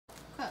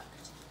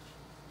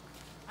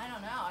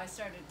don't know. I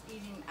started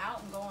eating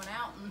out and going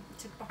out and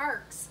to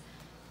parks.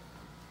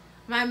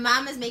 My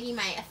mom is making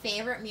my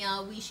favorite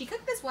meal. She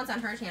cooked this once on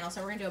her channel,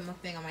 so we're going to do a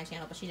mukbang on my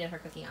channel, but she did her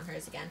cooking on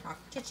hers again. Talk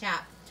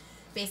chit-chat,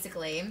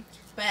 basically.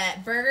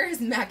 But burgers,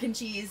 mac and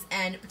cheese,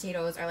 and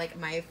potatoes are like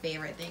my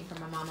favorite thing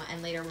from my mama.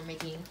 And later we're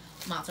making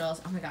mozzarella.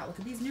 Oh my god, look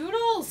at these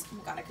noodles. Oh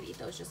my god, I could eat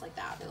those just like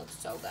that. They look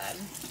so good.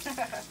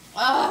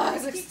 Oh,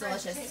 this looks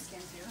delicious.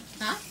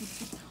 Huh?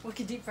 We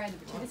could deep fry the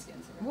potato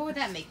skins. What would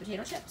that make?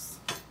 Potato chips?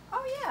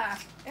 Oh yeah,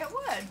 it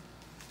would.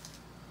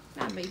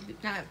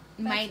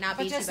 Might not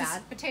be too just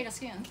bad. Potato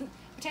skins.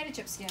 Potato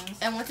chip skins.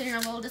 And what's in your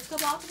little disco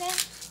ball today?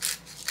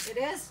 It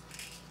is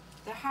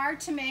the hard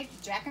to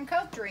make Jack and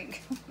Coke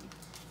drink.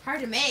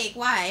 Hard to make.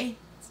 Why?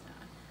 It's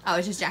not. Oh,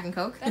 it's just Jack and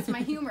Coke? That's my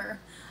humor.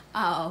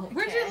 Oh.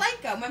 Where'd Okay. your light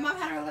go? My mom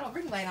had her little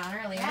ring light on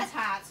earlier. That's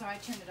hot, so I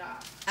turned it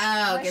off.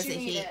 Oh, Unless gives you it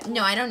need heat. it.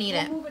 No, I don't need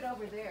We'll it. move it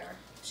over there.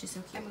 She's so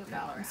cute. I moved it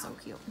all around. So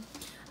cute.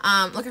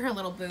 Look at her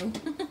little boo.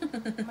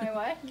 My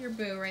what? Your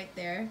boo right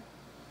there.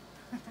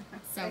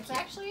 So It's cute.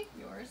 actually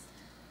yours.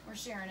 We're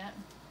sharing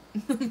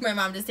it. My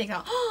mom just takes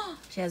out.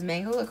 She has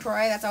mango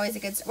LaCroix. That's always a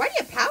good. Why do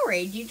you have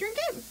Powerade? Do you drink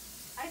it?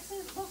 I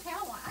said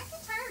Locale one. I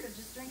get tired of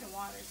just drinking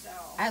water, so.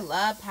 I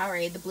love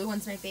Powerade. The blue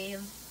one's my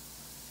fave.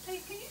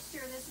 Hey, can you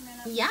stir this a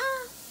minute? Yeah.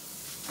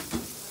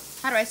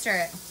 How do I stir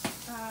it?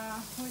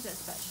 Where's that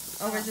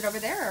special? Over? Is it over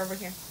there or over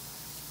here?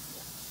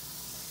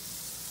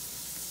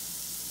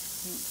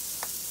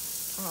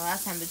 Oh,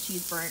 last time the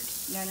cheese burnt.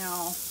 No,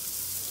 no.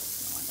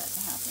 Don't want that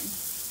to happen.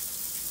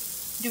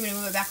 Do we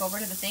move it back over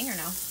to the thing or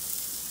no?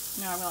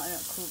 No, I will let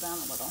it cool down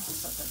a little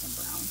so it doesn't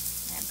brown.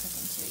 I'm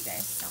cooking too, you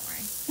guys. Don't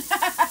worry.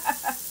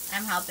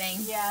 I'm helping.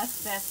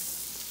 Yes,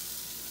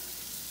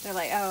 that's. They're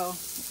like, oh,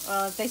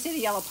 well, if they see the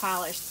yellow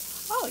polished,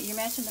 oh, you're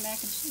matching the mac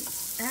and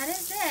cheese. That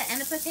is it.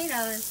 And the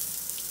potatoes.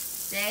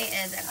 Today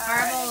is a All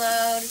carbo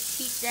right. load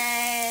cheat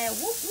day.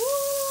 Whoop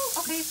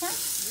whoop. Okay, it's not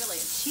really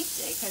a cheat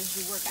day because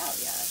you work out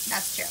yet.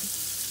 That's true.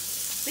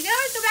 We can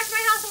always go back to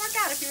my house and work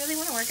out if you really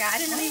want to work out.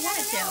 I didn't know you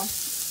wanted to.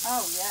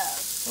 Oh,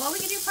 yes. Well, we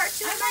could do part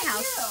 2 at my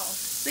house. You.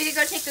 We could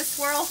go take the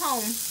swirl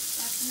home.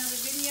 That's another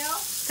video.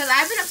 Because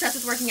I've been obsessed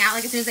with working out.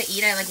 Like, as soon as I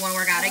eat, I, like, want to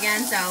work out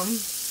again, so.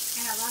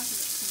 And I love to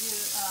do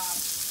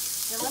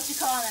the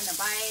elliptical and then the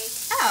bike.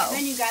 Oh. And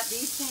then you got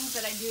these things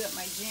that I do at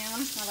my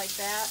gym. I like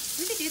that.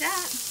 We could do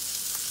that.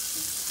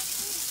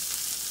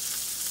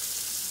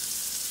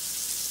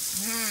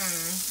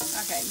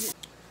 Okay.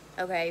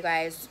 Okay, you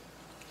guys.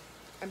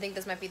 I think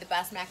this might be the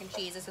best mac and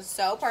cheese. This is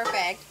so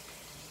perfect.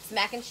 It's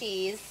mac and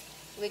cheese.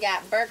 We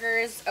got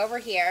burgers over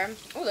here.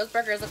 Oh, those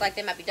burgers look like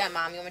they might be done,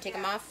 Mom. You want me to take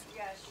them off? You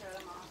gotta shut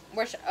them off.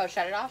 Where? Oh,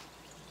 shut it off?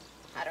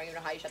 I don't even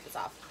know how you shut this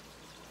off.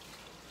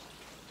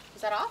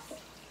 Is that off?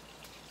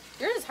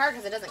 Yours is hard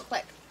because it doesn't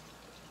click.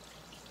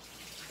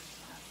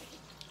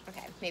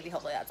 Okay, maybe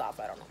hopefully that's off.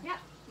 I don't know. Yeah.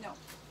 No.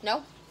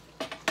 No?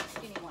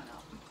 Skinny one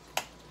up.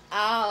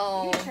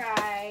 Oh. You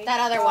try.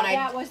 That other one I-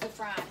 That was the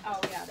front. Oh,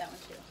 yeah, that one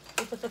too.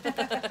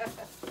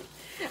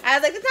 I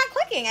was like, it's not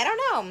clicking. I don't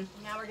know.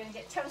 Now we're gonna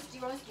get toasty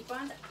roasty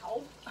buns.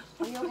 Ow.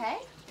 Are you okay?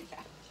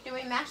 Yeah. Do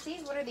we mash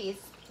these? What are these?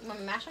 You want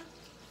me to mash them?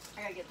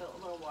 I gotta get the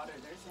little water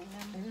there's in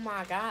them. Oh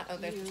my god. Oh,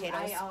 there's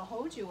potatoes. I'll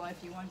hold you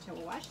if you want to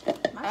wash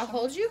it. I'll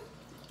hold you?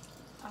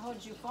 I'll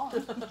hold you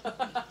phone.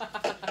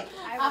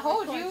 I'll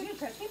hold you.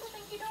 Because people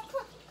think you don't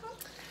cook.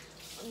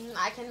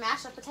 I can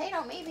mash a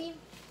potato, maybe.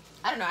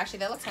 I don't know. Actually,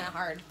 that looks kind of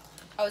hard.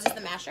 Oh, is this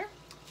the masher?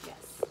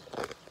 Yes.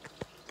 Oh,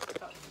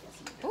 yes,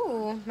 you do.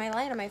 Ooh, my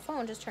light on my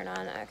phone just turned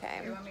on.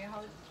 Okay. You want me to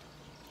hold it?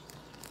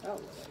 Oh,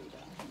 what are you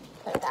doing?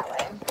 Put it that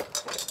way.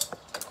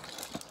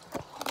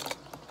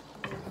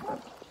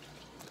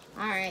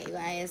 Alright, you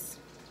guys.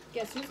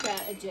 Guess who's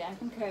got a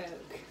Jack and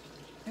Coke?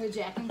 A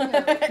Jack and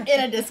Coke. In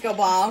a disco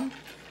ball.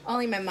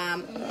 Only my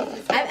mom.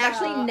 I've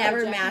actually never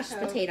a Jack and mashed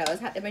Coke. potatoes.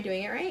 Am I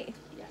doing it right?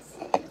 Yes.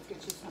 Let's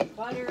get you some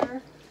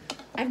butter.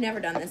 I've never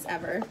done this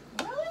ever.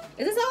 Really?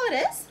 Is this all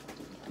it is?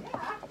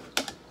 Yeah.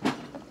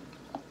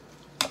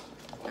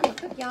 I'm gonna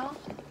cook, y'all.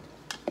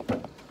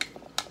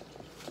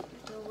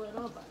 Just a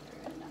little butter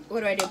in them. What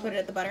do I do? Put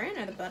it the butter in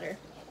or the butter?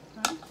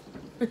 Huh?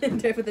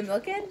 Do I put the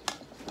milk in?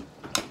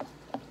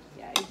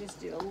 Yeah, you just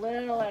do a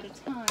little at a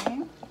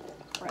time.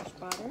 Fresh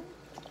butter.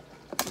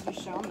 Did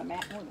you show them the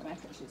mac? Oh, the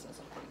mac and cheese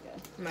is pretty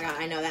good. Oh my god,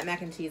 I know that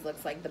mac and cheese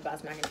looks like the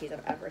best mac and cheese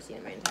I've ever seen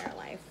in my entire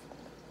life.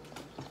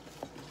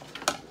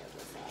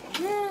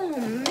 Oh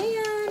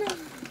man.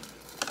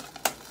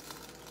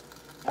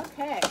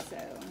 Okay, so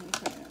let me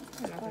put it in.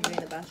 I don't know if I'm doing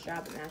the best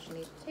job at mashing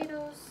these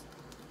potatoes.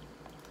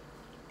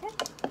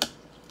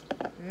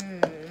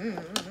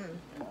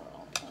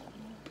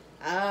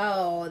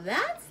 Oh,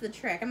 that's the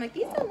trick. I'm like,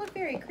 these don't look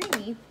very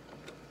creamy.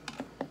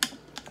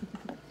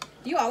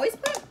 Do you always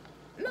put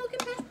milk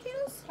in mashed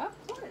potatoes?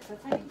 Of course,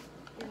 that's how you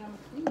get them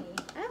creamy.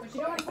 But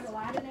you don't want to put a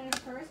lot in it at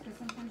first because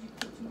sometimes you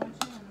put too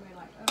much in and we're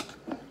like, oh,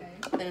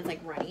 okay. Then it's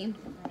like runny.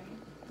 Right.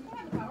 You can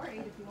have a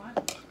Powerade if you want.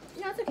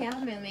 No, it's okay. I'll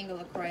have my mango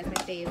LaCroix. It's my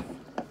fave.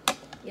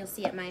 You'll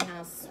see at my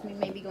house. We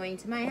may be going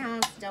to my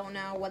house. Don't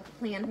know what the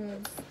plan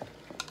holds.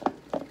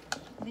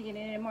 Think you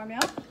need any more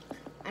milk?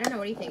 I don't know.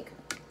 What do you think?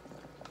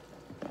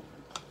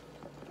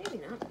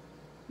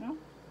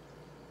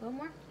 A little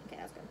more? Okay,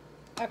 that's good.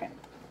 Okay.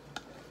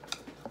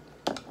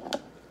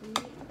 We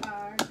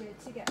are good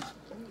to go.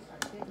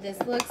 This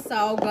looks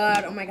so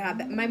good. Oh my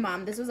god. My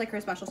mom, this was like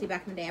her specialty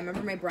back in the day. I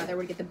remember my brother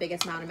would get the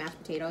biggest amount of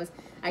mashed potatoes.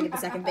 I'd get the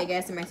second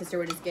biggest, and my sister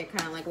would just get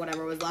kind of like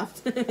whatever was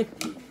left.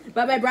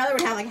 But my brother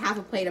would have like half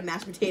a plate of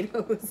mashed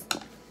potatoes.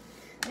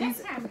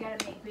 Next time we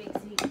gotta make big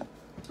ziti.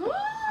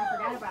 I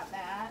forgot about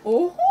that.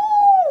 Oh,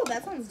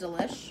 that sounds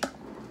delish.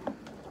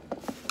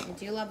 I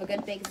do love a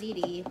good baked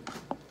ziti.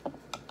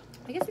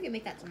 I guess we can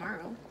make that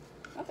tomorrow.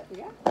 Okay,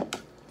 yeah.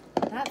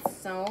 That's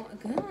so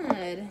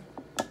good.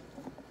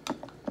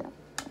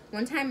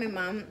 One time my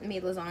mom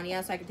made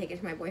lasagna so I could take it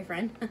to my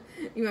boyfriend.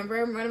 You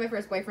remember one of my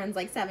first boyfriends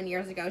like 7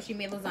 years ago? She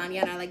made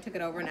lasagna and I like took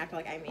it over and acted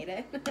like I made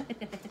it.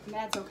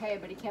 That's okay,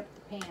 but he kept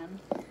the pan.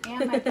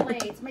 And my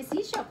plates. My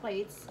seashell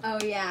plates. Oh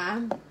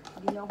yeah.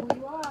 You know who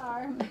you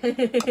are.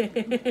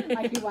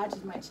 Like he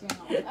watches my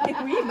channel.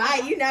 We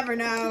might, you never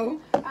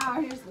know.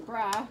 Oh, here's the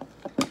bra.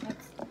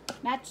 That's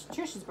not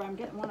Trisha's bra. I'm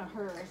getting one of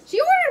hers. She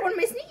ordered one of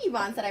my sneaky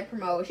bonds that I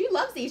promote. She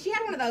loves these. She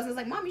had one of those. I was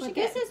like, Mom, you should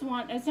get. This is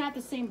one. It's not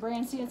the same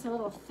brand. See, it's a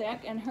little thick,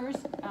 and hers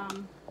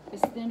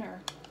is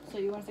thinner. So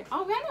you want to say,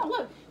 oh, yeah, no,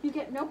 look, you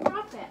get no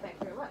bra fat back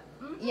here. Look.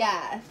 Mm-hmm.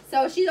 Yeah.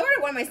 So she's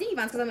ordered one of my sneaky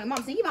bonds because I'm like,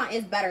 Mom, sneaky bond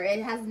is better.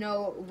 It has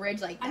no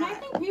ridge like that. And I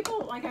think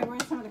people, like I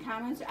read some of the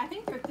comments, I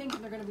think they're thinking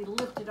they're going to be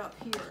lifted up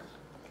here.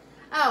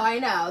 Oh, I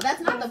know. That's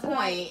not the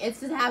point.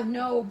 It's to have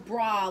no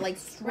bra, like,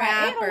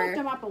 strap It'll lift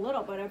them up a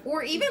little, but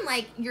or even,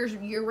 like,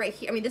 you're right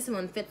here. I mean, this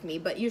one fits me,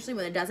 but usually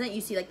when it doesn't, you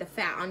see, like, the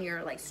fat on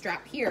your, like,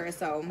 strap here,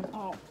 so.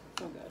 Oh,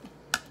 so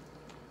good.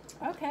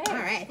 Okay. All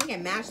right. I think I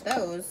mashed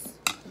those.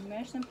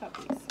 Mash them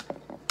puppies.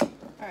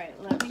 All right,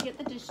 let me get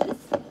the dishes.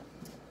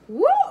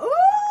 Woo!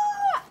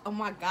 Oh,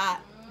 my God.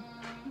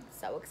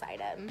 So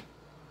excited.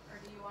 Or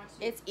do you want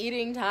to It's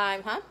eating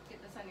time, huh?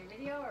 get this on your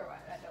video or what?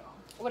 I don't know.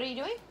 What are you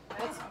doing?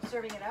 I'm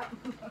serving it up.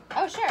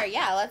 Oh, sure.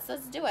 Yeah, let's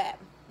do it.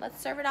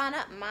 Let's serve it on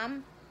up,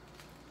 Mom.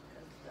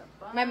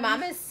 My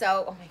mom is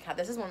so, oh my God,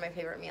 this is one of my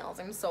favorite meals.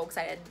 I'm so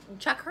excited.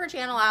 Check her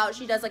channel out.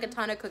 She does like a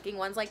ton of cooking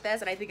ones like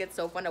this, and I think it's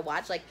so fun to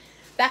watch. Like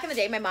back in the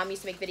day, my mom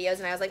used to make videos,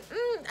 and I was like,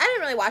 I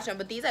didn't really watch them,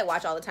 but these I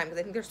watch all the time because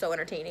I think they're so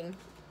entertaining.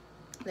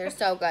 They're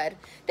so good.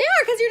 They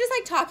are, because you're just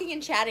like talking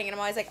and chatting, and I'm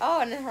always like, oh,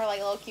 and then her like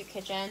little cute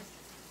kitchen.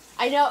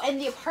 I know, and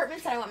the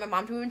apartments that I want my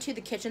mom to move into,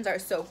 the kitchens are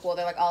so cool.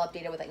 They're like all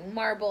updated with like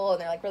marble, and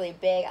they're like really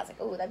big. I was like,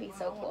 oh, that'd be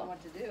so cool. What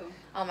to do?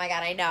 Oh my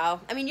God, I know.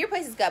 I mean, your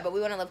place is good, but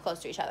we want to live close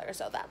to each other,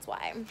 so that's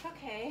why.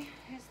 Okay,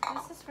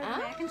 this is for the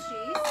mac and cheese.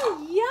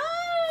 Oh,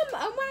 yum!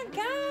 Oh my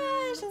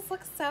gosh, this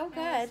looks so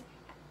good.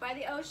 By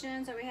the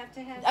ocean, so we have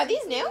to have. Are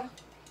these new?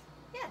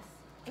 Yes.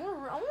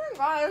 Oh my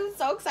God, this is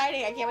so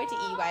exciting. I can't wait to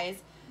eat, you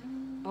guys.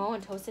 Oh,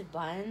 and toasted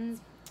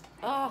buns.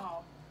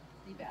 Oh,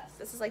 the best.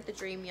 this is like the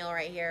dream meal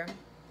right here.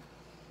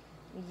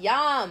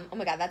 Yum! Oh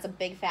my God, that's a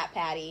big fat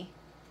patty.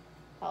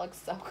 That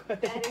looks so good.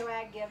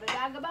 Anyway, give the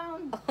dog a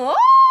bone. Oh!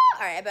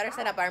 All right, I better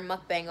set up our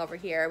mukbang over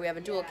here. We have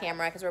a dual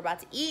camera because we're about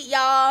to eat,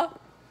 y'all.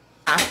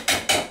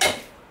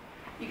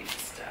 You can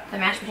just The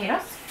mashed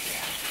potatoes?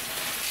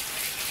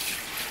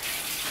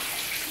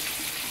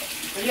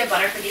 Would you have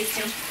butter for these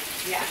two?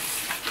 Yes.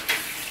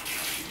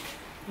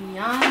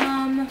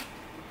 Yum.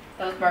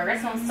 Those burgers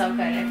smell so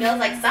good. It feels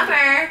like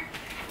summer.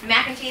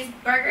 Mac and cheese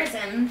burgers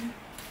and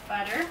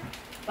Butter.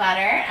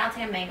 butter. I'll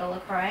take a mango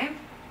LaCroix.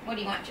 What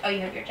do you want? Oh, you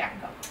have your Jack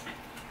and Coke.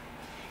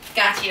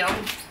 Got you.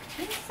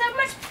 This is so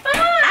much fun.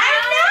 I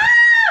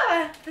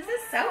know! This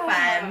is so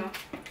fun.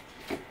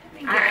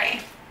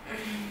 Alright.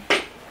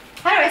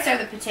 How do I serve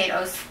the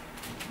potatoes?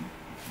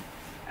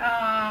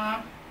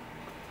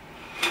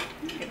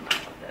 Get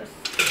mine with this.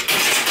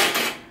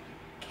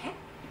 Okay.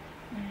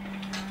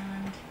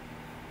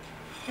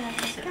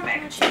 And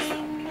mac and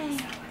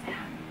cheese.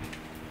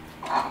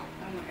 Oh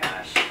my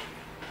gosh.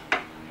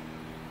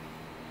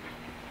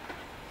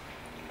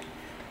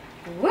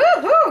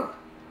 Woohoo!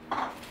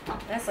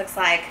 This looks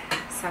like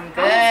some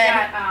good.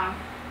 I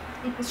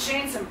got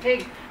Shane some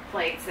pig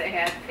plates. They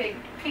had pink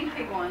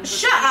pig ones.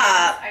 Shut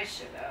up! I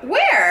should have.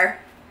 Where?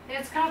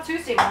 It's called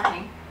Tuesday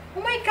morning.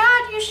 Oh my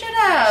God, you should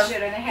have. I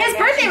should have. His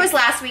birthday was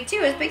last week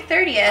too. His big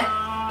 30th. Oh,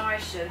 I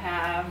should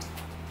have.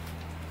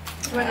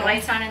 Were the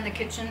lights on in the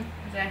kitchen?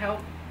 Does that help?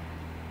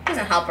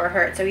 Doesn't help or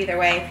hurt. So either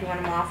way, if you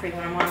want them off or you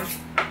want them on.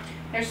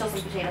 There's still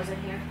some potatoes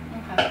in here.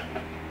 Okay.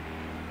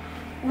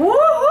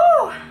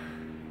 Woohoo!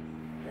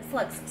 This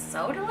looks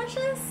so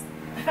delicious.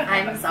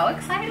 I'm so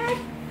excited.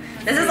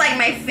 This is like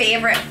my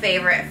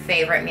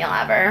favorite meal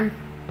ever.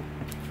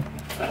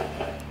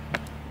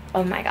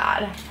 Oh my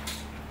God.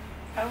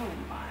 Oh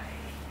my.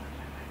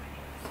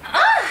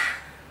 Ah!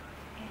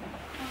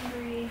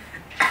 Hungry.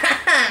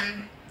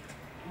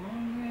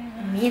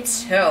 Me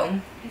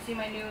too. You see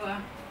my new,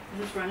 is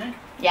this running?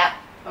 Yep.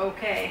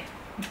 Okay.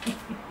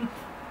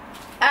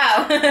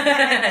 Oh.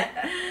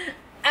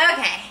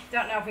 Okay.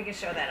 Don't know if we can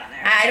show that on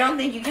there. I don't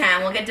think you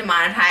can. We'll get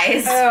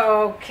demonetized.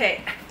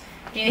 Okay.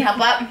 Do you need help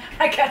up?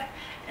 I got,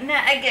 and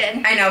then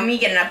again. I know, me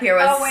getting up here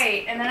was... Oh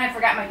wait, and then I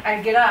forgot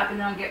I get up and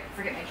then I'll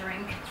forget my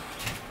drink.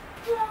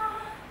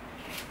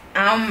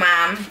 Oh,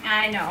 Mom.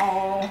 I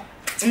know.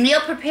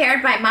 Meal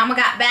prepared by Mama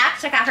Got Back.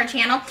 Check out her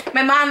channel.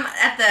 My mom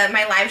at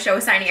my live show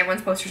was signing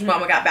everyone's posters.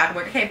 Mama Got Back. I'm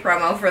like, okay,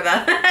 promo for the.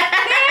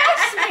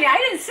 I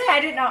didn't say. I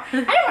didn't know. I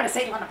didn't want to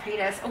say you want to pay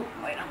us. Oh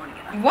wait, I want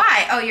to get up.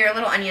 Why? Oh, your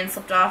little onion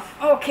slipped off.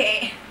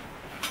 Okay.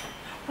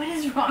 What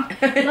is wrong?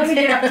 Let me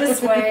get up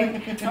this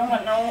way. I don't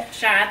want no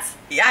shots.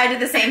 Yeah, I did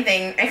the same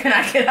thing. I could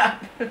not get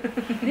up.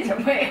 These are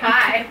way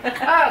high.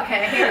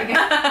 Okay, here we go.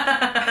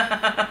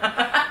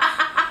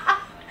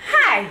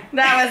 Hi.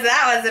 That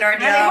was an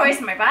ordeal. Let me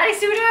hoist my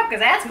bodysuit up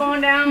because that's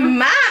going down.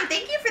 Mom,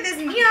 thank you for this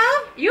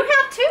meal. You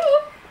help too.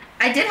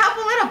 I did help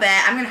a little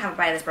bit. I'm gonna have a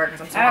bite of this burger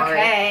because I'm so hungry.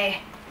 Okay.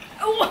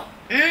 Oh.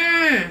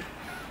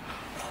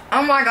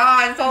 Oh my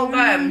god, it's so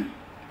good.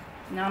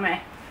 No me.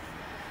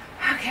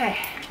 Okay.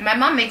 My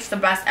mom makes the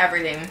best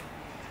everything.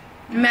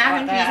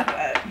 Mac and cheese.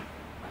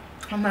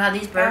 Oh my god,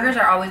 these burgers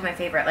are always my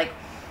favorite. Like,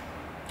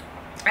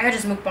 I could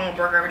just mukbang a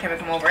burger every time I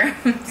come over.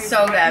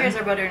 So good. Here's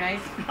our butter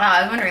knife. Oh,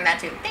 I was wondering that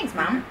too. Thanks,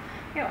 Mom.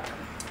 You're welcome.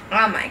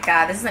 Oh my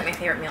god, this is like my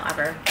favorite meal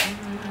ever.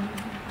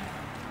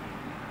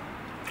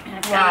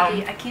 And Wow.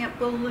 I can't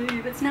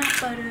believe it's not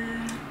butter.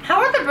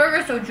 How are the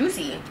burgers so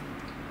juicy?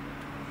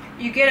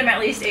 You get them at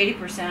least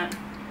 80%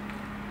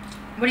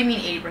 What do you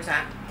mean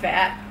 80%?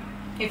 fat.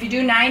 If you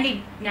do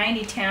 90,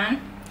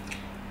 10,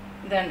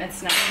 then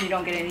it's not. You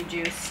don't get any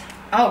juice.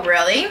 Oh,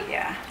 really?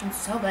 Yeah. It's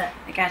so good.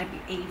 It got to be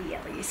 80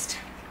 at least.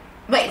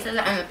 Wait, so is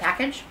it on the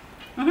package?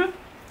 Mhm.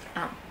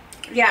 Oh.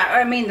 Yeah,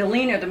 I mean the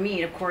leaner the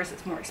meat, of course,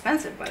 it's more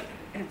expensive, but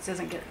it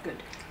doesn't get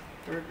good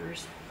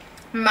burgers.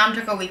 My mom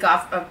took a week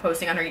off of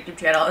posting on her YouTube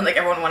channel and like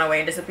everyone went away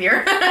and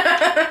disappeared.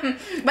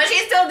 But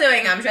she's still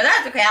doing them. So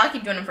that's okay. I'll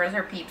keep doing them for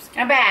her peeps.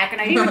 I'm back,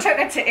 and I even took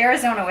it to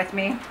Arizona with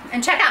me.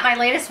 And check out my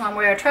latest one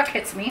where a truck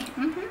hits me.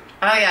 Oh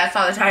yeah, I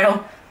saw the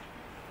title.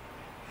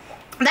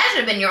 That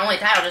should have been your only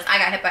title, just I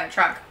got hit by a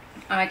truck.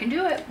 I can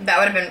do it. That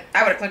would have been,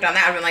 I would have clicked on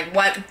that. I would have been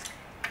like, what?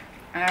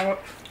 And I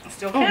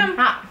still can.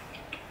 Hot.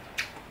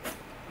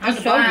 That's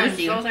so Buns.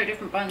 juicy. Those are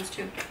different buns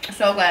too.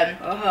 So good.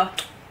 Uh-huh.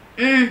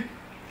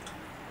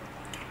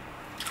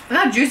 Look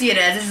how juicy it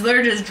is. It's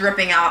literally just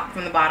dripping out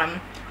from the bottom.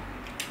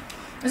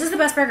 This is the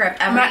best burger I've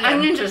ever My eaten.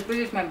 onions just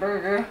squeezed my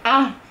burger.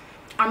 Oh.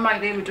 I'm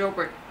like David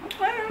Dobrik.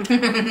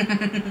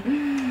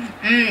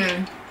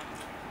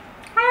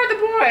 How are the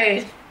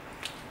boys?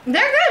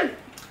 They're good.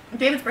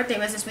 David's birthday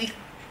was this week.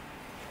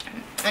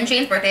 And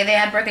Shane's birthday. They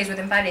had birthdays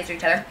within 5 days of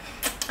each other.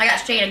 I got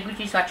Shane a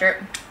Gucci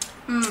sweatshirt.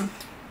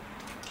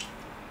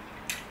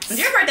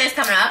 Your birthday's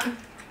coming up.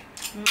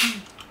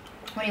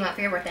 What do you want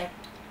for your birthday?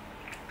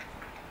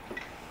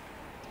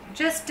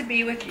 Just to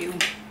be with you.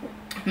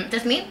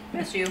 Just me?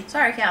 Miss you.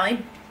 Sorry,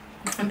 Callie.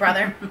 And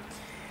brother.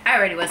 I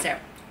already was there.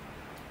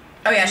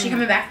 Oh yeah, she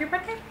coming back for your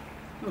birthday?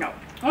 No.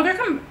 Oh, they're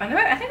coming.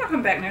 I think I'll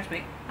come back next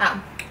week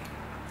Oh.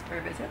 for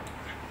a visit.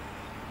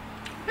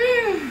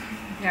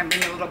 Yeah,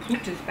 bring the little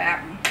pooches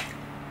back.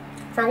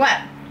 For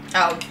what?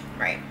 Oh,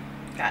 right.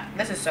 God,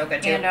 this is so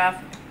good too. And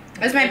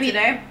This might be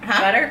today. Huh?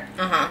 Butter.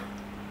 Uh-huh.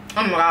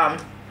 Oh my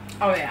god.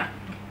 Oh yeah.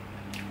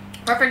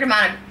 Perfect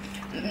amount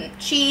of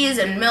cheese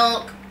and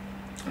milk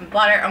and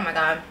butter. Oh my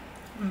god.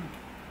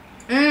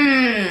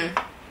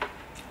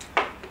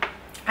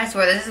 I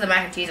swear this is the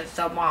mac and cheese. It's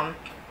so bomb.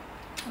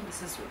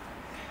 This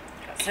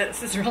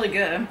is really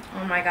good.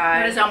 Oh my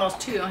god. But it's almost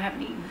 2. I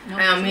haven't eaten. No,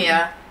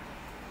 Yeah.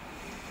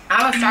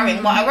 I was starving.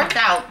 Well, I worked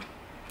out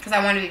because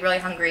I wanted to be really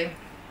hungry.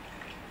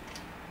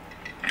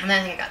 And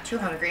then I think I got too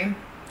hungry.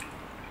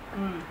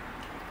 Oh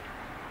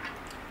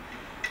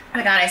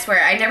my god, I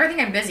swear. I never think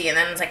I'm busy. And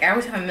then it's like I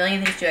always have a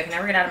million things to do. I can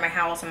never get out of my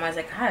house. I'm always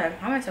like, God,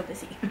 how am I so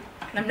busy?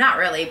 I'm not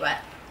really, but...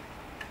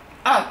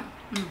 Oh.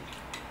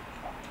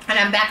 And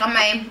I'm back on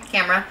my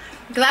camera.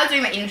 Because I was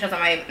doing my eating shows on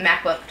my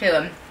MacBook, too.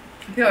 And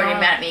people were getting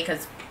mad at me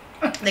because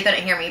they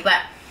couldn't hear me.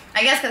 But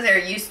I guess because they're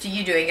used to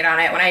you doing it on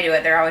it. When I do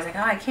it, they're always like,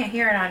 oh, I can't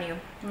hear it on you.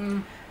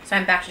 So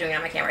I'm back to doing it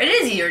on my camera. It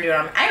is easier to do it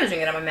on... I was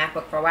doing it on my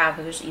MacBook for a while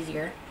because it was just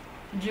easier.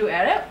 Did you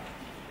edit?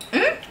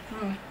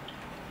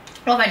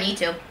 Well, if I need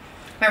to.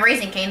 My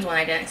Raising Cane's one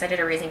I didn't because I did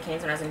a Raising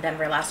Cane's when I was in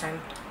Denver last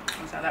time.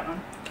 I saw that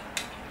one.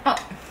 Oh.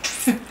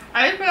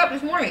 I just put it up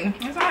this morning.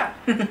 I saw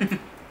that.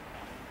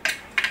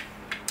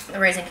 The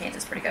Raising Cane's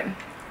is pretty good.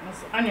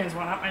 Those onions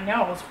went up my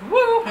nose.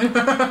 Woo!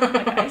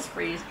 Like ice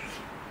freeze.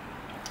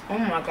 Oh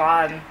my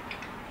god.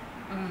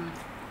 I'm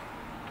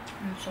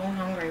so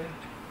hungry.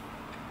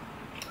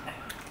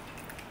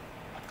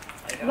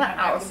 What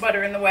else?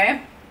 Butter in the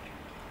way.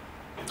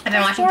 I've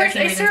been watching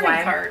 13 a Reasons serving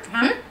Why. cart,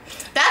 huh?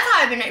 That's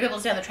how I've been able to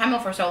stay on the treadmill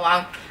for so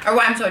long, or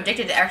why I'm so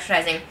addicted to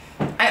exercising.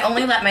 I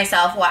only let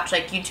myself watch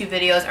like YouTube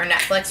videos or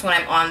Netflix when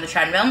I'm on the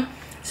treadmill.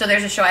 So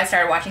there's a show I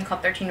started watching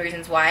called 13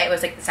 Reasons Why. It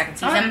was like the second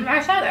season. I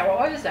saw that.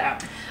 What is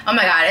that? Oh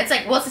my god, it's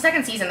like, well, it's the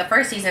second season. The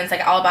first season, it's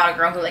like all about a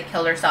girl who like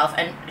killed herself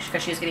and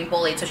because she was getting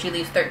bullied, so she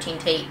leaves 13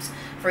 tapes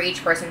for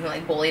each person who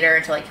like bullied her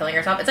into like killing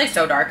herself. It's like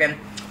so dark. And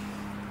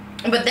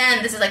but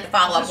then this is like the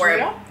follow-up where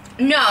real?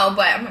 No,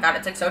 but oh my god,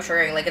 it's like so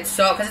triggering. Like it's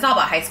so, because it's all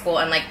about high school,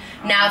 and like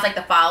now it's like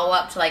the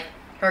follow-up to like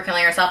her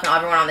killing herself and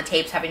everyone on the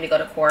tapes having to go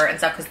to court and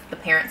stuff because the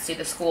parents sue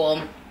the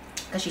school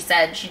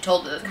because she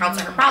told the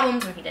counselor her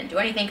problems and he didn't do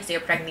anything because they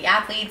were protecting the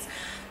athletes.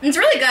 And it's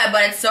really good,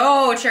 but it's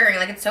so triggering.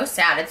 Like, it's so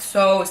sad. It's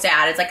so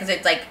sad. It's like,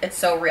 because it's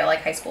so real,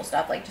 like high school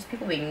stuff, like just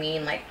people being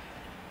mean, like.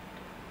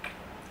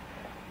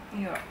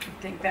 You know,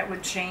 I think that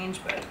would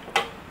change, but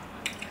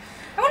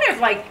I wonder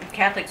if, like,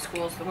 Catholic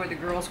schools, where the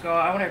girls go,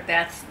 I wonder if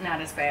that's not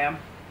as bad.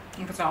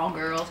 If it's all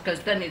girls,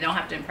 because then they don't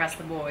have to impress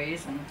the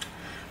boys. And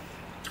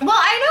Well,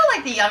 I know,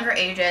 like, the younger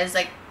ages,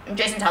 like,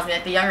 Jason tells me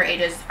that the younger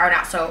ages are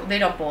not so, they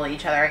don't bully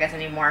each other, I guess,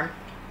 anymore.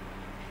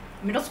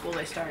 middle school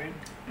they started.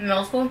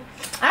 Middle school?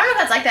 I don't know if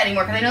that's like that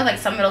anymore, because I know, like,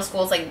 some middle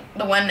schools, like,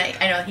 the one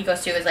I know he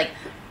goes to is, like,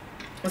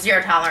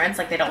 zero tolerance.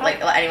 Like, they don't,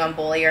 like, let anyone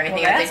bully or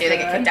anything. Well, If they do, they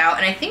get kicked out.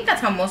 And I think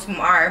that's how most of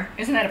them are.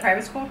 Isn't that a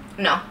private school?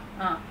 No.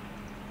 Oh.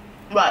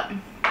 But.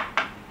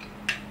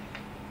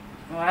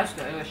 Well, that's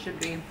good. It should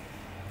be.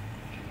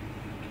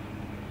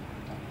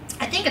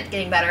 I think it's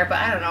getting better, but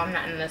I don't know. I'm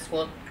not in this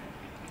school.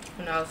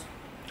 Who knows?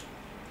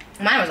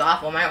 Mine was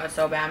awful. Mine was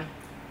so bad.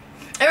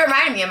 It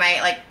reminded me of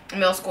my, like,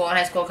 middle school and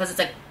high school, because it's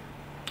like,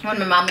 when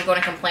my mom would go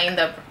to complain,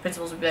 the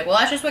principals would be like, well,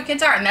 that's just what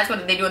kids are. And that's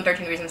what they do in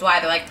 13 Reasons Why.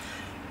 They're like,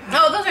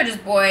 oh, those are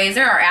just boys.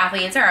 They're our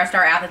athletes. They're our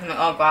star athletes. I'm like,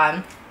 oh,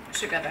 God. I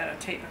should have got that on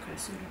tape. I could have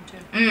sued him,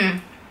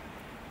 too.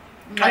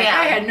 Oh, yeah.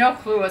 I had no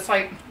clue. It's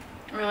like,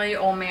 really,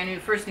 old man, you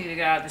first need to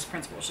get out of this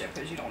principalship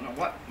because you don't know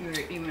what you're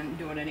even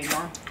doing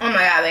anymore. Oh, my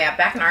God. Yeah,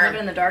 back in our...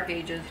 Living in the dark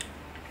ages.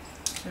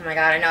 Oh, my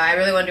God. I know. I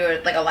really want to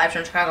do, like, a live show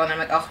in Chicago, and I'm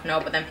like, oh, no.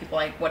 But then people,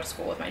 like, what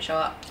school with might show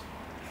up.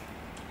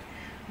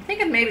 I'm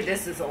thinking maybe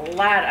this is a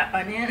lot of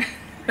onion.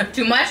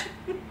 Too much?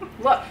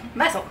 Look,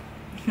 messel.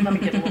 Let me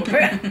get a little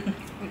bit. Let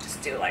me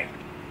just do, like,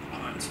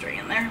 one straight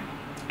in there.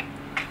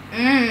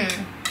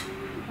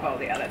 Oh,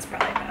 yeah, that's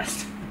probably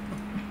best.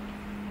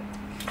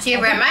 See, if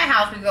we're at my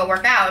house, we go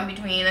work out in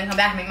between and come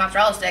back and make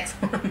mozzarella sticks.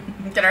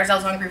 Get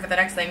ourselves hungry for the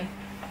next thing.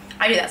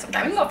 I do that We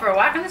sometimes. can go for a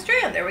walk on the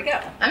strand. There we go.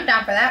 I'm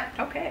down for that.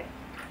 Okay.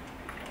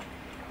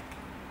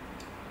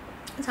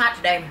 It's hot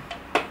today.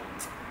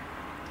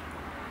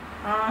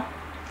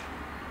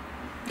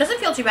 Doesn't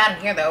feel too bad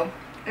in here, though.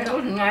 It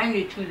was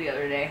 92 the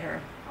other day here.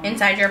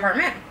 Inside your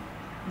apartment?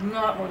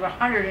 No, it was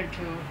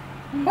 102.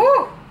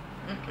 Woo!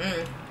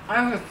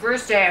 On the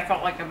first day, I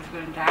felt like I was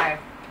going to die.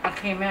 I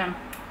came in.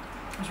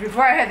 It was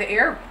before I had the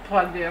air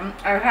plugged in.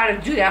 I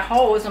had to do that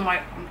hose. I'm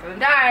like, I'm going to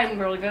die. I'm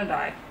really going to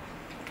die.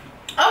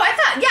 Oh, I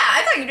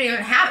thought you didn't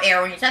even have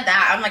air when you said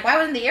that. I'm like, why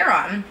wasn't the air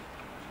on?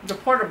 The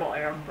portable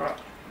air, but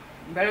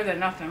better than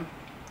nothing.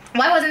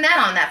 Why wasn't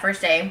that on that first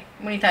day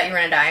when you thought you were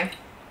going to die?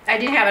 I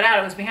didn't have it out.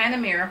 It was behind the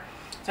mirror.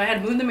 So I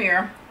had to move the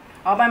mirror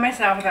all by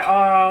myself. I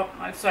thought,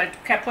 oh, so I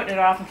kept putting it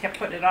off and kept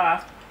putting it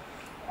off.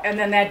 And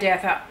then that day I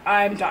thought,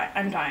 I'm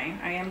dying.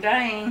 I am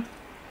dying.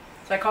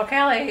 So I called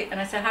Callie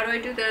and I said, how do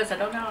I do this? I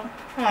don't know.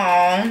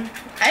 Aw,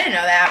 I didn't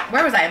know that.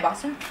 Where was I, in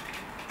Boston?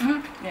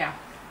 Yeah.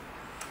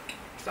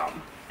 So.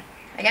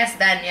 I guess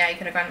then, yeah, you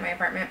could have gone to my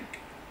apartment.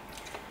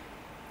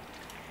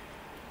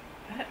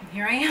 But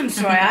here I am,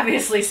 so I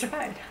obviously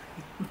survived.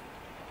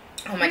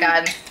 Oh my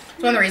God.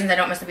 It's one of the reasons I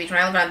don't miss the beach. When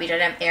I lived on the beach, I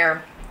didn't have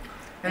air.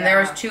 And there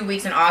was 2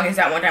 weeks in August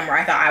at one time where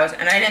I thought I was,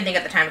 and I didn't think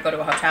at the time to go to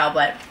a hotel,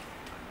 but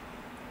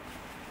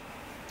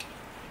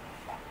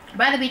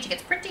by the beach it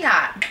gets pretty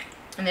hot.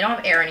 And they don't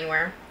have air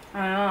anywhere.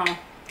 I know.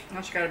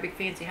 Unless you got a big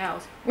fancy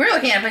house. We were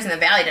looking at a place in the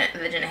valley that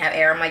didn't have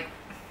air. I'm like,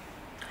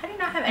 how do you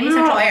not have any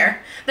central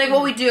air? They're like,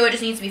 well, we do. It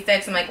just needs to be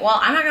fixed. I'm like, well,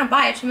 I'm not going to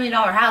buy a $2 million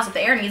house if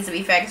the air needs to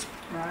be fixed.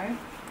 Right.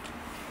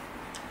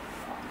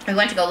 We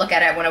went to go look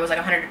at it when it was like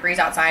 100 degrees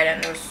outside,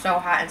 and it was so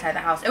hot inside the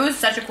house. It was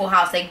such a cool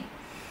house. It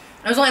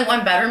was only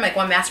one bedroom, like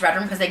one master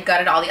bedroom, because they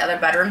gutted all the other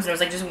bedrooms, and it was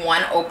like just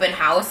one open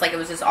house. Like, it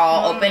was just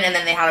all open, and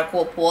then they had a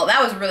cool pool.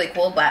 That was really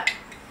cool, but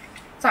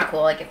it's not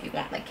cool, like, if you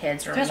want, like,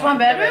 kids or just want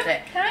one to live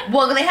bedroom? it.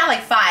 Well, they had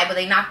like 5, but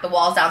they knocked the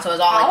walls down, so it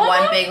was all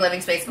like one big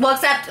living space. Well,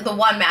 except the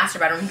one master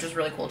bedroom, which was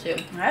really cool too.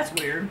 That's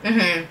weird.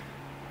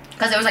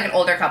 Because it was like an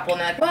older couple,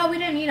 and they're like, well, we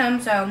didn't need them,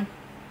 so.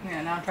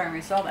 Yeah, now I'm trying to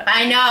resell that.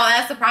 I know,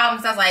 that's the problem.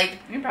 So I was like,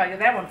 You can probably get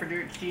that one for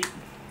dirt cheap.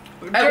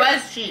 it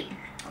was cheap.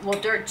 Well,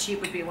 dirt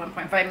cheap would be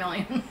 1.5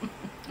 million.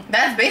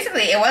 That's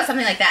basically, it was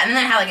something like that. And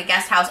then I had like a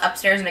guest house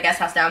upstairs and a guest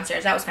house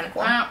downstairs. That was kind of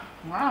cool.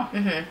 Wow.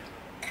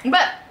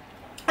 But,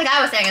 like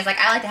I was saying, it's like,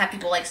 I like to have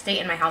people like stay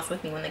in my house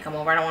with me when they come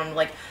over. I don't want them to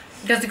like,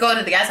 because to go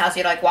to the guest house,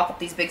 you have to like walk up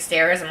these big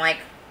stairs and like,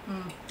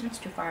 that's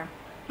too far.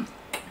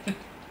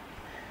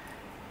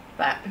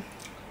 But.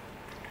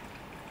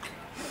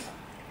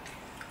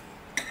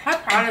 How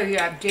proud of you,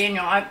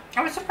 Daniel. I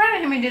was so proud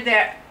of him. He did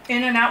that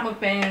in and out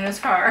mukbang in his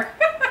car.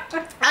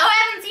 Oh,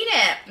 I haven't seen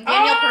it.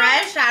 Daniel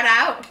Perez, shout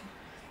out.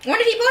 When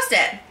did he post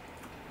it?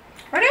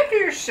 Right after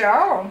your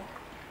show.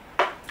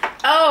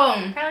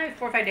 Oh. Probably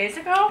 4 or 5 days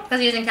ago.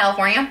 Because he was in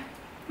California?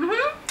 Before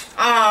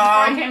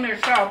I Oh. came to your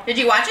show. Did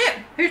you watch it?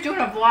 He was doing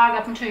a vlog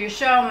up until your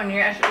show, and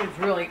it's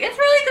really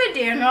good,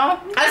 Daniel.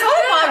 I saw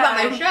the vlog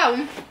about my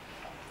show.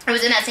 It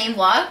was in that same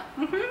vlog?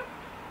 Is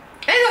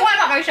it one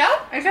about my show?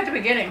 It's at the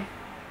beginning.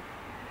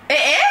 It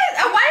is?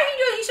 Oh, why didn't he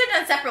do it? He should have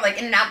done separate, like,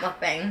 in and out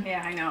mukbang.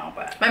 Yeah, I know,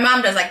 but. My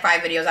mom does, like,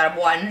 5 videos out of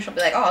one. She'll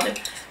be like, oh, I'll do.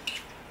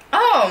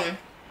 Oh.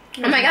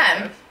 Oh, my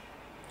God.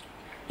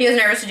 He was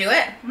nervous to do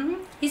it?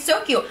 He's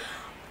so cute.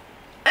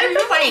 And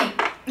it's so funny.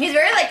 He's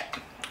very like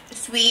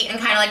sweet and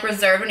kind of like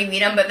reserved when you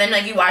meet him, but then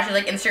like you watch his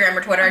like Instagram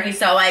or Twitter, and he's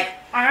so like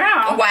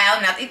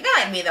wild and he's not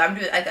like me though. I'm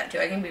like that too.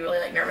 I can be really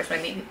like nervous when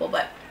I meet people,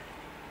 but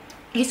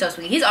he's so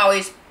sweet. He's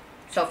always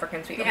so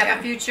freaking sweet. You have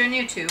a future in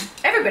you too.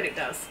 Everybody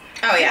does.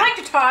 Oh yeah. You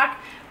like to talk,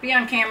 be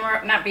on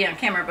camera, not be on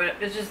camera, but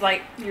it's just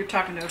like you're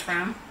talking to a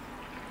friend.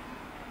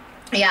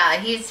 Yeah,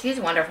 he's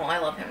wonderful. I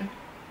love him.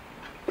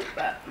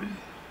 But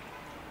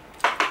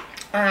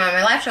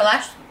my live show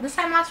this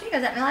time last week I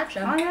was at my live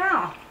show. oh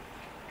yeah.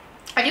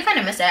 I do kind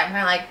of miss it. I'm kind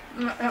of like,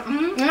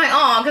 I'm like,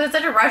 oh, because it's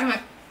such a rush. I'm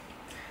like,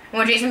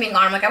 when Jason being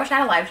gone, I'm like, I wish I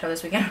had a live show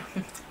this weekend.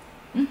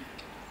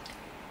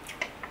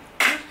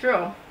 That's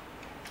true.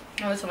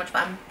 It was so much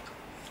fun.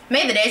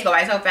 Made the days go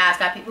by so fast.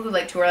 Got people who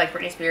like tour like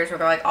Britney Spears, where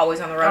they're like always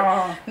on the road.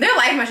 Oh. Their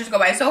life must just go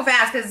by so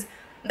fast because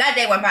that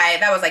day went by.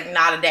 That was like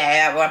not a day.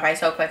 That went by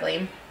so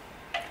quickly.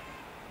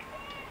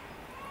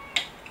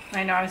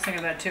 I know. I was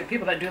thinking of that too.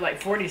 People that do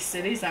like 40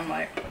 cities. I'm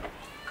like,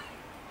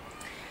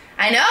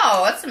 I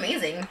know. It's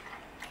amazing.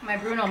 my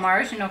Bruno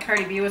Mars. You know,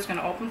 Cardi B was going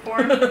to open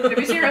for him. Did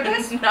we hear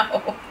this?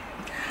 No.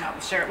 No,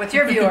 share it with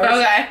your viewers.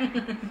 Okay.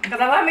 Because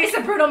I love me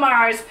some Bruno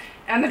Mars.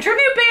 And the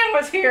tribute band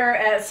was here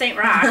at St.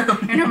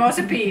 Rock in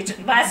Hermosa Beach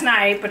last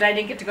night, but I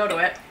didn't get to go to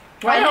it.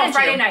 Why no, didn't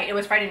Friday you? night. It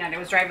was Friday night. I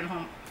was driving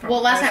home.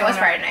 Well, last night was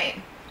Arizona. Friday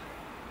night.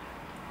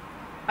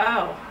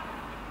 Oh.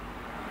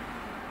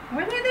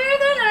 Were they there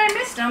then? I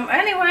missed them.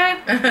 Anyway,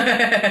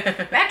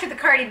 back to the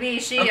Cardi B.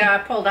 She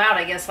pulled out,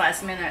 I guess,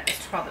 last minute.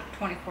 It's called the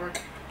 24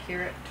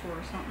 Carat Tour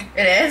or something.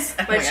 It is?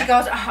 Oh But she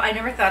goes, oh, I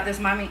never thought this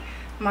mommy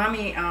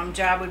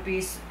job would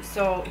be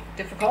so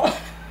difficult.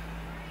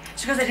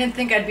 She goes, I didn't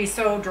think I'd be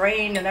so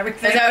drained and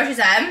everything. Is that what she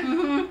said?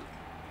 Mm-hmm.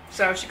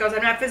 So she goes,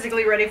 I'm not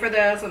physically ready for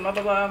this and blah,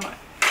 blah, blah. I'm like,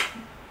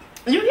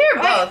 You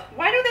hear both.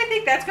 why do they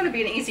think that's going to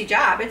be an easy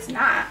job? It's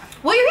not.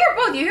 Well, you hear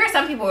both. You hear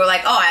some people who are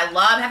like, oh, I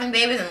love having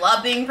babies and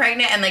love being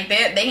pregnant, and like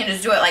they can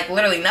just do it like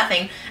literally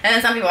nothing. And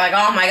then some people are like,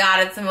 oh my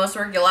god, it's the most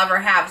work you'll ever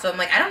have. So I'm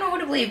like, I don't know who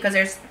to believe because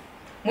there's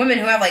women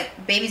who have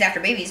like babies after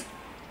babies.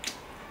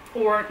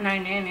 Or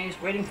 9 nannies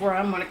waiting for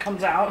them when it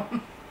comes out.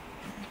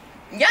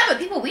 Yeah, but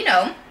people we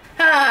know.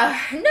 No,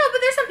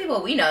 but there's some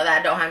people we know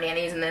that don't have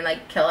nannies and then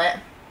like kill it.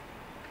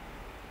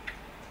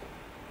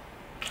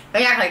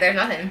 They act like there's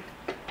nothing.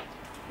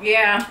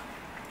 Yeah,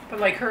 but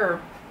like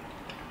her,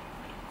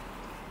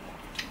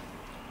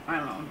 I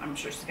don't know, I'm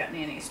sure she's got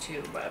nannies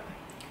too, but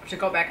to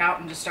go back out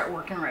and just start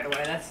working right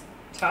away, that's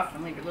tough,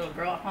 and leave your little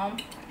girl at home.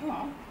 I don't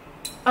know.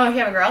 Oh, you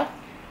have a girl?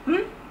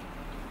 Hmm?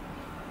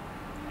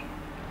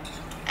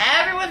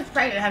 Everyone's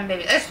pregnant having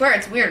babies. I swear,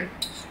 it's weird.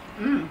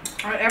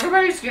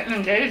 Everybody's getting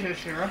engaged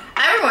this year.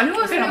 Everyone. Who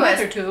was Within a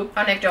month or two.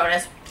 Oh, Nick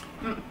Jonas.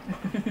 And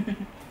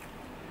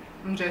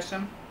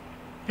Jason.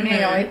 And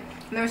Haley.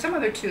 And there were some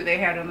other two they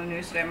had on the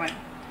news today. I'm like,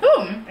 Who?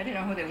 I didn't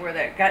know who they were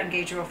that got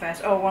engaged real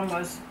fast. Oh, one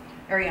was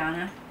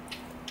Ariana.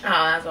 Oh,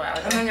 that's what I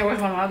was. And then there was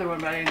one other one,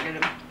 but I didn't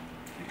get him.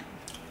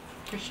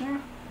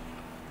 Kushner?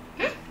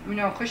 You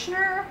know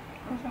Kushner?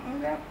 Or something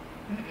like that?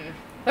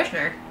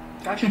 Kushner.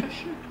 Josh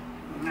Kushner?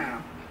 No.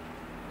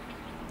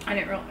 I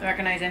didn't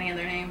recognize any of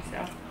their names,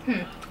 so.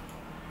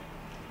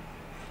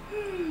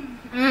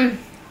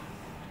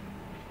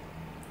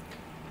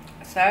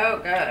 So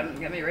good. I'm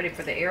going to be ready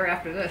for the air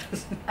after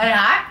this. Are you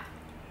hot?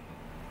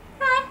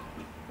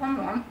 One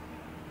more.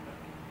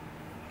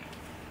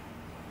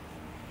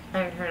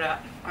 I can turn it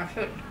up. I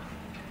should.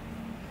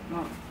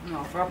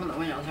 No, if I open the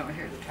windows, I would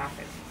hear the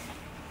traffic.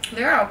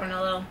 They're open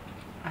a little.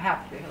 I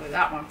have to do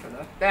that one for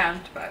the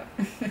band, but.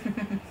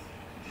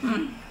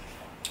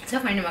 It's so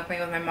funny to mukbang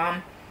with my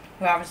mom,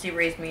 who obviously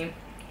raised me.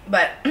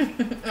 But,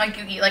 like,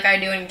 you eat like I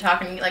do and you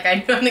talk and eat like I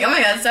do. I'm like, oh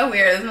my god, it's so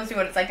weird. This must be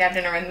what it's like to have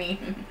dinner with me.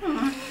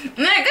 And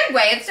in a good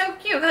way. It's so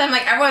cute. Because I'm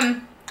like,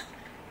 everyone,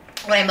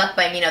 when I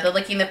mukbang, you know, the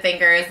licking the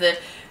fingers,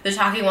 the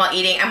talking while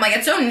eating. I'm like,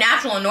 it's so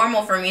natural and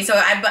normal for me. So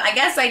I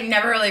guess I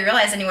never really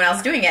realized anyone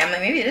else doing it. I'm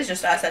like, maybe it is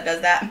just us that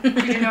does that.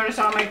 Did you notice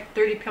all my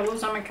 30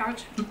 pillows on my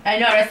couch? I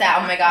noticed that.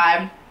 Oh my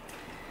god.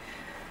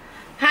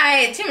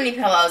 Hi, too many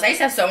pillows. I used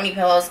to have so many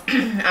pillows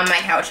on my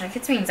couch. It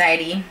gets me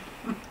anxiety.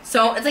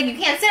 So it's like you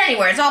can't sit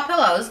anywhere. It's all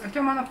pillows. I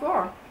threw them on the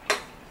floor.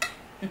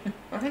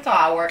 It's a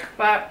lot of work.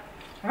 But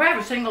if I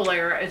have a single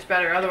layer, it's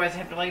better. Otherwise, I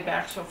have to lay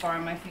back so far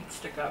and my feet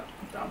stick up.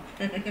 So.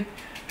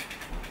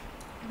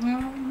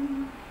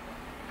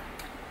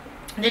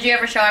 Did you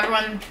ever show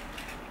everyone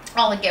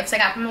all the gifts I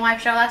got from the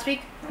live show last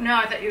week? No,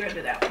 I thought you were going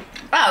to do that one.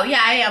 Oh,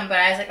 yeah, I am. But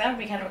I was like, that would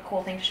be kind of a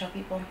cool thing to show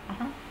people.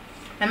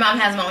 My mom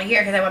has them all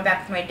here because I went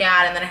back with my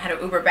dad and then I had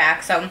to Uber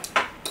back. So.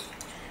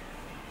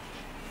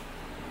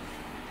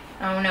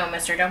 Oh no,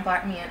 mister, don't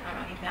block me in. Oh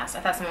no, he passed. I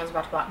thought someone was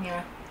about to block me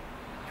in.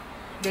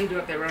 They do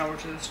if they run over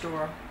to the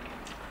store.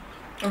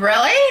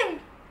 Really?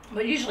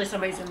 But usually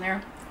somebody's in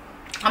there.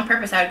 On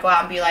purpose, I would go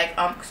out and be like,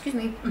 excuse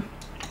me.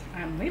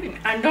 I'm leaving.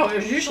 I know,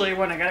 there's usually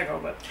when I gotta go,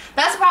 but.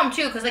 That's the problem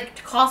too, because like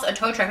to call a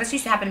tow truck, this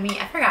used to happen to me.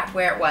 I forgot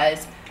where it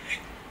was.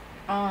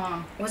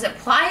 Was it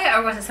Playa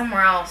or was it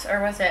somewhere else?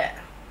 Or was it?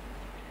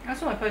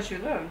 That's the only place you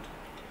lived.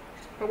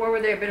 But where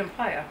would they have been in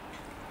Playa?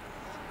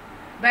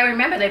 But I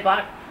remember they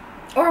bought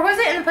Or was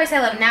it in the place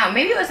I live now?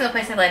 Maybe it was in the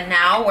place I live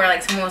now where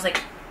like someone was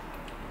like,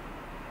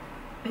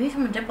 maybe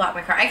someone did block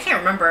my car. I can't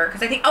remember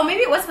because I think, oh,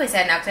 maybe it was the place I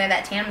live now because I had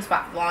that tandem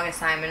spot for the longest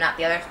time and not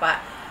the other spot.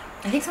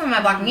 I think someone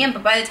might block me in,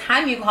 but by the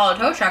time you call a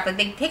tow truck, like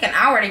they take an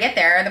hour to get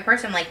there. The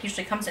person like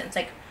usually comes in. It's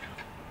like,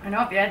 I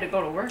know if you had to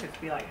go to work,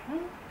 it'd be like,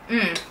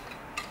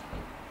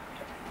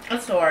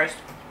 That's the worst.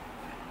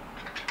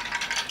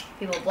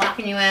 People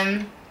blocking you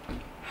in.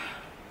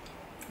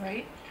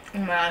 Right? Oh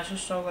my gosh,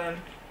 it's so good.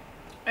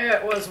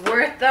 It was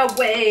worth the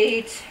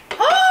wait.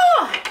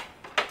 Oh!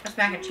 This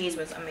mac and cheese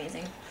was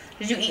amazing.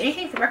 Did you eat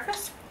anything for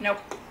breakfast? Nope.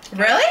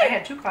 Really? I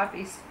had 2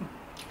 coffees.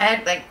 I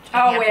had like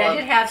Oh wait, I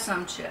did have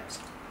some chips.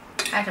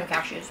 I had some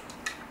cashews.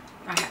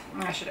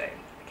 I should have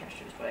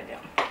cashews, but I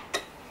didn't.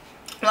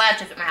 Well, I have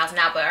chips at my house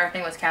now, but our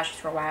thing was cashews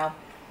for a while.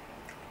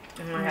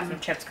 And I got some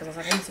chips because I was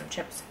like, I need some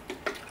chips.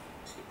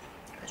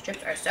 Those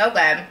chips are so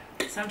good.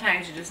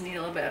 Sometimes you just need a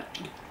little bit.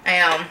 I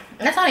know.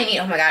 That's all you need.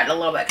 Oh my god, a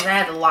little bit because I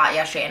had a lot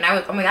yesterday, and I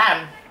was. Oh my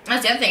god.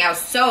 That's the other thing. I was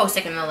so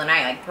sick in the middle of the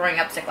night, like throwing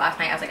up sick last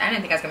night. I was like, I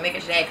didn't think I was gonna make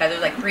it today because it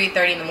was like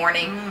 3:30 in the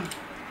morning,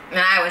 and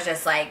I was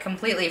just like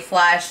completely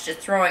flushed, just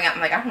throwing up.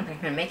 I'm like, I don't think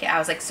I'm gonna make it. I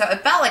was like, so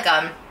it felt like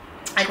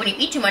when you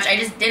eat too much. I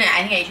just didn't.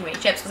 I think I ate too many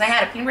chips because I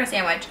had a peanut butter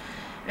sandwich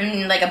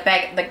and like a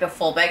bag, like the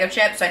full bag of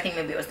chips. So I think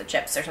maybe it was the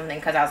chips or something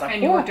because I was like,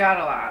 and you worked out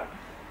a lot.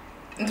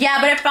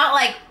 Yeah, but it felt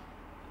like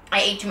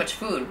I ate too much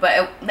food. But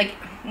it, like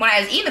when I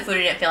was eating the food,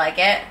 I didn't feel like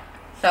it.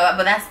 So,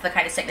 but that's the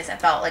kind of sickness I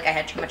felt like I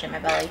had too much in my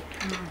belly.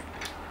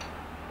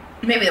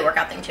 Maybe the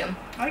workout thing too.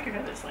 I like your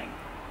hair this length.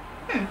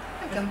 Okay.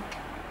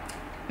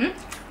 I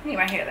need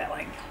my hair that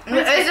length.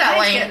 It's that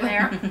getting length.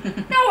 there.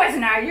 No, it's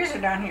not. Yours are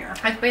down here.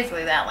 It's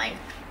basically that length.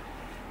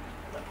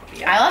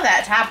 Yeah. I love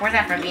that top. Where's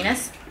that from?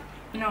 Venus?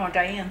 No,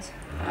 Diane's.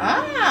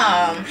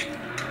 Oh.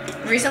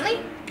 Recently?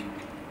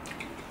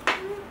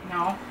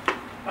 No,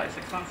 probably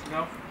 6 months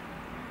ago.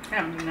 I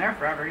haven't been there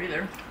forever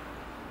either.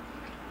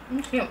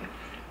 Cute.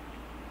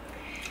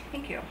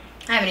 Thank you.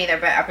 I haven't either,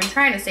 but I've been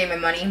trying to save my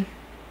money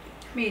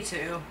Me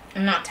too.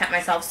 and not tempt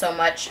myself so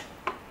much.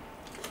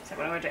 Except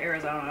when I went to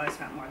Arizona, I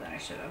spent more than I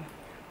should have.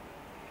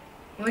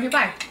 What did you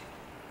buy?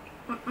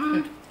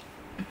 Food.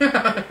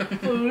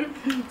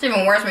 It's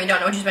even worse when you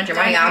don't know what you spent your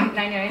money on.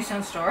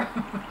 99-cent store.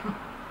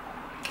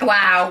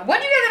 Wow.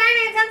 What did you get at the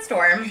 99-cent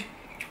store?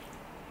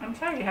 I'm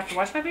sorry, you have to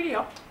watch my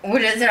video.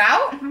 What, is it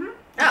out?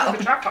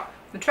 Oh.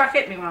 The truck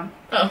hit me one.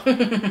 Oh.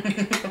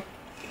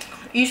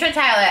 You should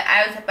tell it.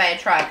 I was hit by a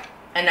truck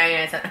at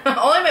 99 cents.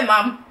 Only my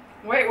mom.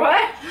 Wait,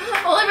 what?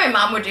 Only my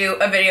mom would do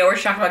a video where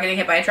she talked about getting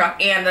hit by a truck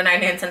and the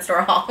 99-cent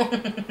store haul.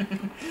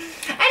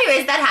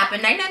 Anyways, that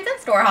happened. 99-cent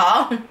store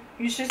haul.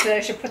 You should say I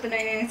should put the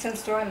 99-cent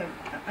store on the.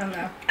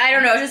 I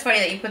don't know. It's just funny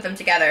that you put them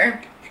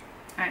together.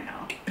 I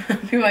know.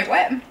 People are like,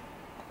 what?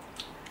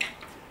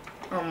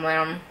 Oh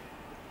man.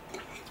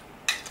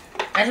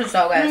 This was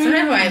so good.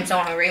 Sometimes when I'm so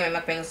hungry, my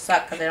mukbangs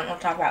suck because I don't want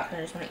to talk about it because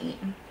I just want to eat.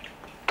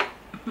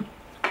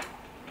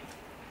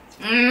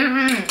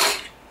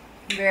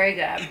 Very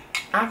good.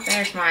 I'll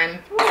finish mine.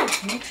 Ooh,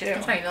 me too.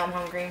 That's how you know I'm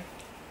hungry.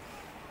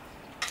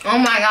 Oh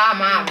my god,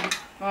 Mom.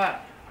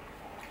 What?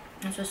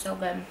 This was so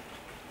good.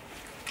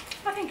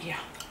 Oh, thank you.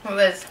 It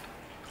was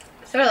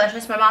so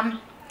delicious, my mom.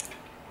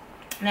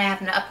 And I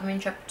have an upcoming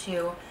trip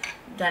to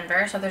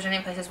Denver, so if there's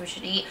any places we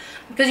should eat.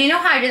 Because you know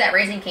how I did that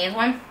Raising Cane's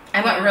one?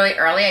 I went really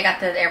early. I got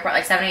to the airport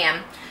like 7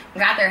 a.m.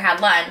 Got there, had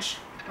lunch.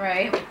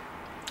 Right.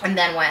 And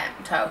then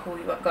went to who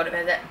we go to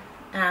visit.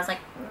 And I was like,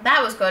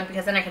 that was good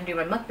because then I can do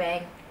my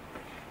mukbang.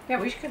 Yeah,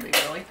 we could leave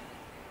early.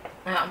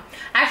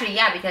 Actually,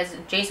 yeah, because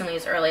Jason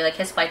leaves early. Like,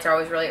 his flights are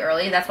always really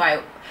early. That's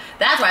why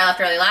I left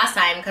early last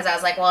time, because I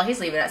was like, well, he's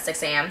leaving at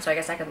 6 a.m., so I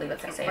guess I could leave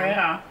at 6 a.m.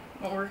 Yeah,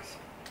 that works.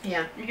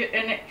 Yeah. You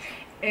get,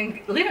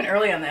 and leaving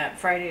early on that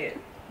Friday, it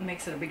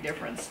makes it a big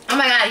difference. Oh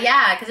my god,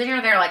 yeah, because then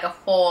you're there like a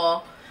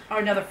full... Oh,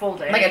 another full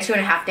day. Like a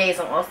 2.5 days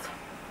almost.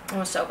 It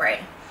was so great.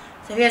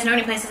 So if you guys know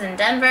any places in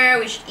Denver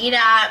we should eat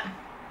at,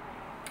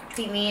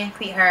 tweet me,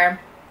 tweet her.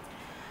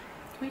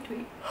 Tweet.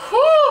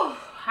 Whew!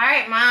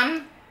 Alright,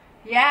 Mom.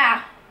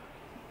 Yeah.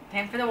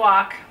 Time for the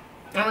walk.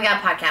 And we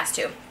got a podcast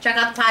too. Check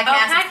out the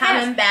podcast. It's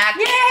coming back.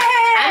 Yay!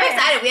 I'm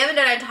excited. We haven't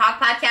done a talk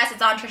podcast.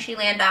 It's on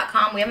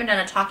trishyland.com. We haven't done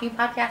a talking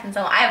podcast, and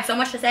so I have so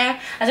much to say.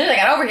 As soon as I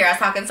got over here, I was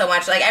talking so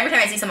much. Like, every time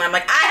I see someone, I'm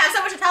like, I have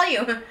so much to tell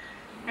you.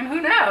 And who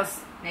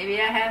knows?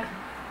 Maybe I have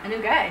a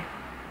new guy.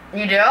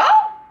 You do? Gotta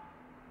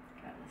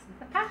listen to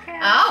the podcast.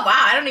 Oh,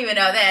 wow. I don't even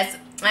know this.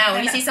 I know,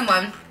 when you see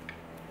someone,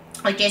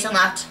 like Jason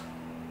left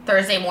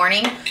Thursday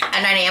morning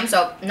at 9 a.m.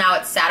 So now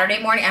it's Saturday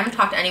morning. I haven't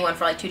talked to anyone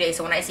for like 2 days.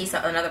 So when I see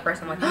another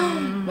person, I'm like,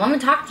 oh, well, I'm going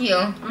to talk to you.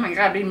 Oh my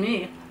god, be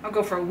me. I'll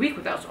go for a week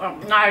without,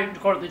 not I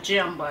go to the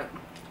gym, but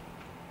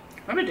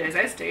other days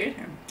I stayed.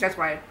 That's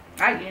why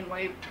I gained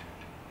weight.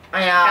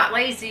 I Got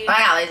lazy. I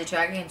got lazy too.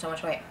 I gained so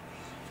much weight.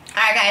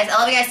 Alright guys, I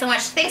love you guys so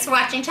much. Thanks for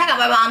watching. Check out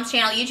my mom's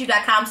channel,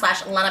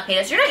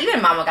 youtube.com/LenaPaytas. You're not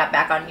even Mama got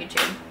back on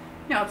YouTube.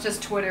 No, it's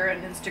just Twitter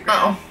and Instagram.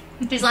 Oh,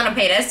 she's Lena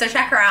Paytas, so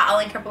check her out. I'll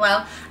link her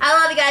below. I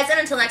love you guys, and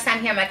until next time,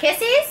 here are my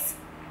kisses.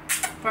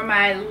 for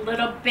my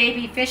little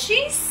baby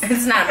fishies. This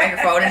is not a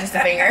microphone, it's just a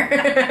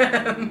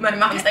finger. My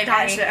mom's like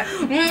talking. Gotcha.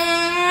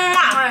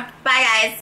 Mwah. Bye, guys.